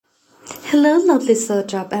Hello, lovely soul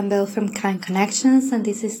drop. I'm Belle from Kind Connections, and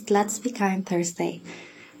this is Let's Be Kind Thursday.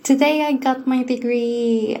 Today I got my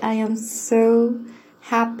degree. I am so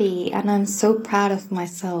happy and I'm so proud of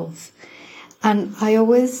myself. And I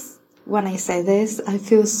always, when I say this, I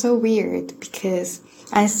feel so weird because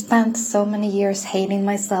I spent so many years hating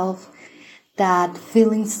myself that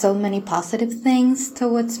feeling so many positive things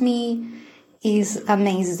towards me is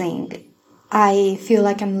amazing. I feel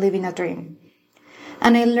like I'm living a dream.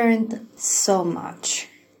 And I learned so much.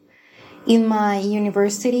 In my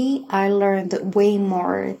university, I learned way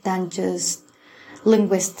more than just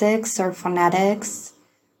linguistics or phonetics.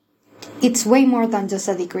 It's way more than just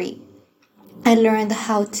a degree. I learned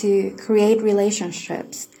how to create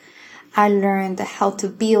relationships. I learned how to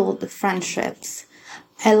build friendships.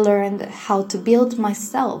 I learned how to build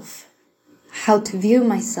myself, how to view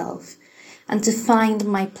myself, and to find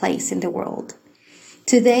my place in the world.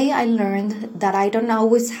 Today I learned that I don't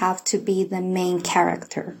always have to be the main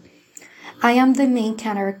character. I am the main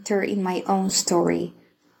character in my own story,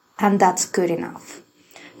 and that's good enough.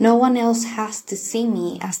 No one else has to see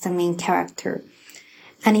me as the main character,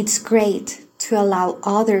 and it's great to allow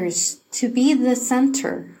others to be the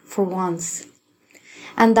center for once,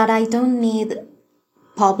 and that I don't need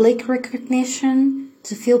public recognition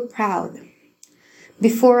to feel proud.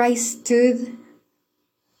 Before I stood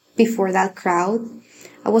before that crowd,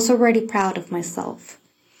 I was already proud of myself.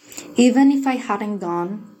 Even if I hadn't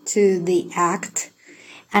gone to the act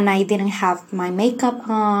and I didn't have my makeup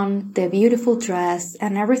on, the beautiful dress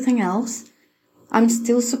and everything else, I'm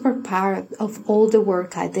still super proud of all the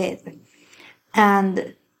work I did.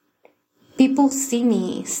 And people see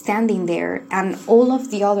me standing there, and all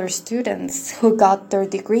of the other students who got their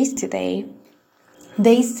degrees today,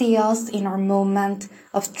 they see us in our moment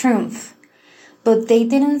of triumph. But they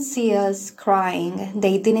didn't see us crying.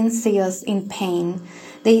 They didn't see us in pain.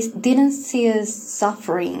 They didn't see us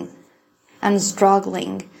suffering and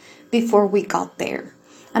struggling before we got there.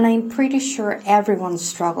 And I'm pretty sure everyone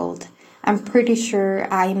struggled. I'm pretty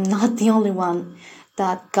sure I'm not the only one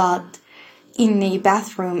that got in a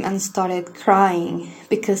bathroom and started crying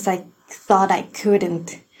because I thought I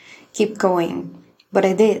couldn't keep going. But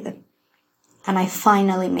I did. And I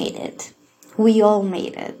finally made it. We all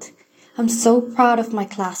made it. I'm so proud of my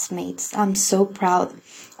classmates. I'm so proud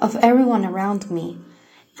of everyone around me.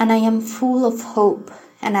 And I am full of hope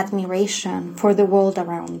and admiration for the world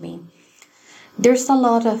around me. There's a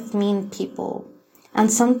lot of mean people,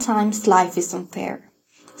 and sometimes life is unfair.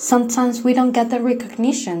 Sometimes we don't get the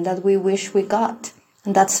recognition that we wish we got,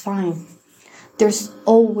 and that's fine. There's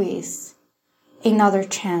always another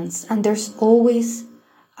chance, and there's always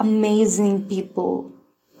amazing people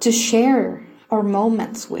to share our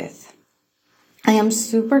moments with. I am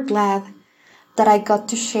super glad that I got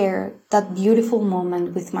to share that beautiful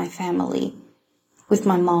moment with my family, with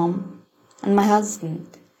my mom and my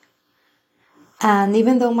husband. And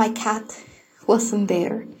even though my cat wasn't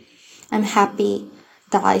there, I'm happy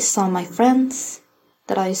that I saw my friends,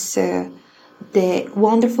 that I saw the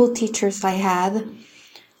wonderful teachers I had.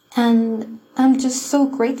 And I'm just so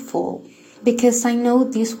grateful because I know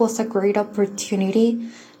this was a great opportunity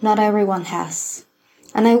not everyone has.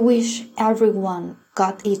 And I wish everyone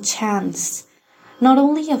got a chance not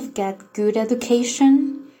only of get good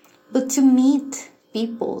education, but to meet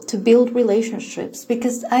people, to build relationships.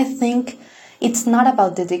 Because I think it's not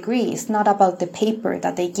about the degree, it's not about the paper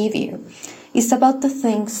that they give you. It's about the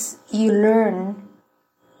things you learn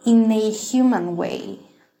in a human way.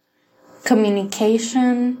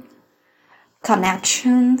 Communication,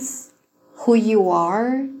 connections, who you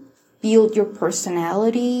are, build your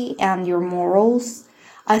personality and your morals.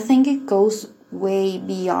 I think it goes way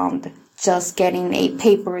beyond just getting a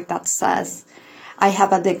paper that says I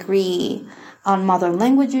have a degree on modern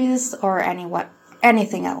languages or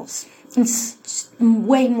anything else. It's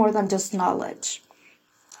way more than just knowledge.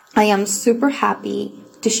 I am super happy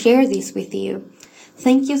to share this with you.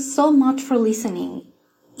 Thank you so much for listening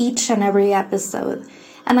each and every episode.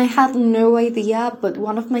 And I had no idea, but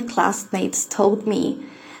one of my classmates told me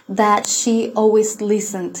that she always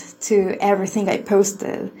listened to everything I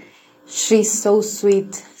posted. She's so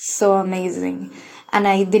sweet, so amazing. And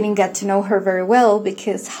I didn't get to know her very well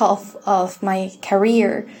because half of my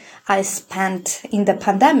career I spent in the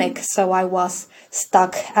pandemic. So I was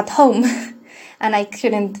stuck at home and I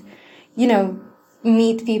couldn't,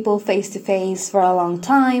 meet people face to face for a long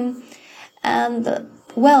time. And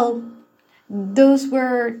those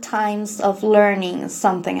were times of learning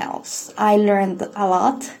something else. I learned a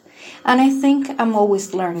lot. And I think I'm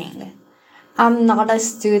always learning. I'm not a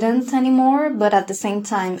student anymore, but at the same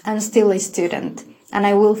time, I'm still a student. And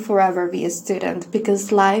I will forever be a student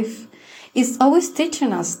because life is always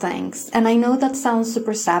teaching us things. And I know that sounds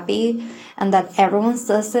super sappy and that everyone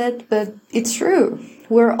says it, but it's true.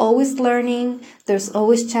 We're always learning. There's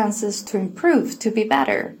always chances to improve, to be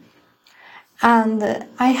better. And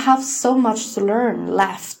I have so much to learn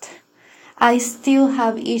left. I still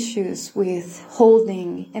have issues with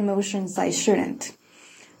holding emotions I shouldn't,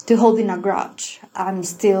 to holding a grudge. I'm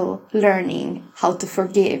still learning how to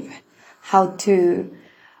forgive, how to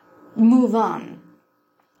move on.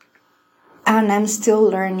 And I'm still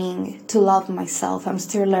learning to love myself. I'm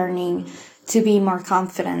still learning to be more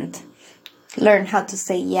confident, learn how to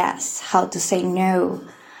say yes, how to say no.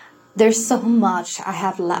 There's so much I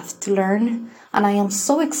have left to learn, and I am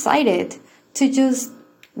so excited to just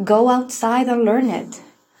go outside and learn it.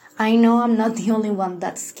 I know I'm not the only one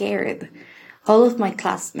that's scared. All of my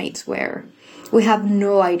classmates were. We have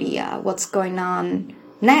no idea what's going on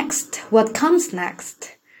next, what comes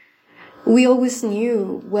next. We always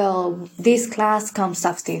knew, well, this class comes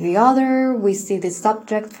after the other, we see this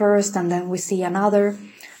subject first and then we see another.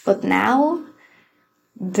 But now,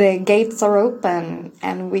 the gates are open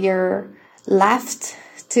and we are left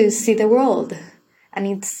to see the world. And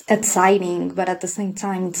it's exciting, but at the same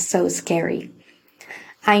time, it's so scary.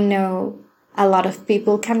 I know a lot of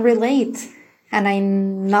people can relate, and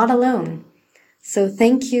I'm not alone. So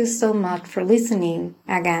thank you so much for listening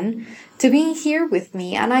again, to being here with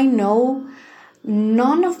me. And I know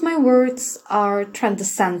none of my words are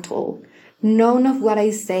transcendental. None of what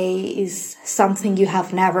I say is something you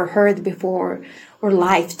have never heard before or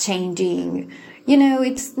life-changing. You know,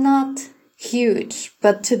 it's not huge.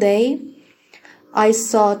 But today, I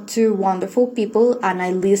saw two wonderful people and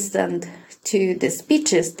I listened to the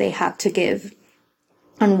speeches they had to give.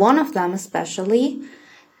 And one of them especially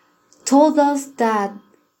told us that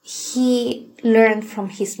he learned from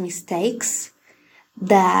his mistakes,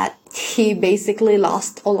 that he basically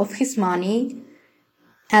lost all of his money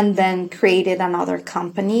and then created another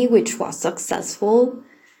company which was successful,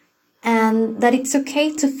 and that it's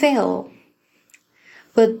okay to fail.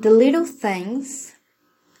 But the little things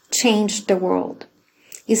change the world.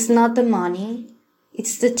 It's not the money,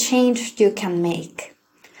 it's the change you can make.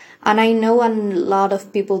 And I know a lot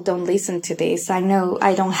of people don't listen to this. I know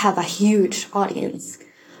I don't have a huge audience.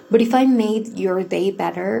 But if I made your day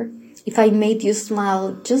better, if I made you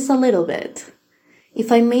smile just a little bit,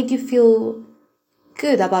 if I made you feel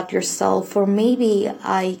good about yourself, or maybe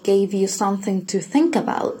I gave you something to think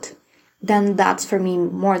about, then that's for me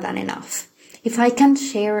more than enough. If I can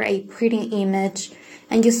share a pretty image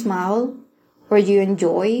and you smile, or you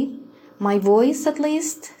enjoy my voice at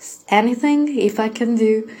least, anything, if I can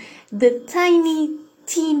do the tiny,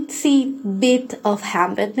 teensy bit of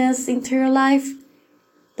happiness into your life,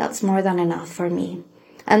 that's more than enough for me.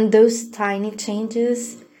 And those tiny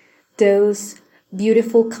changes, those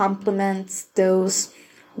beautiful compliments, those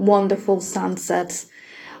wonderful sunsets,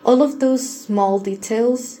 all of those small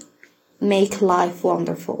details make life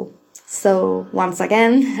wonderful. So once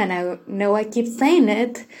again, and I know I keep saying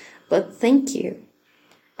it, but thank you.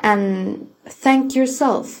 And thank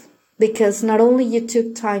yourself, because not only you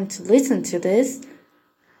took time to listen to this,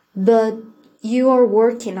 but you are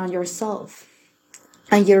working on yourself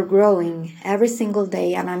and you're growing every single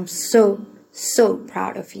day. And I'm so, so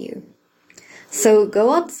proud of you. So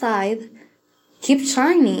go outside, keep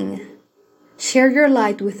shining, share your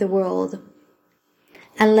light with the world,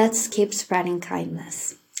 and let's keep spreading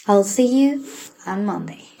kindness. I'll see you on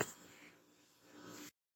Monday.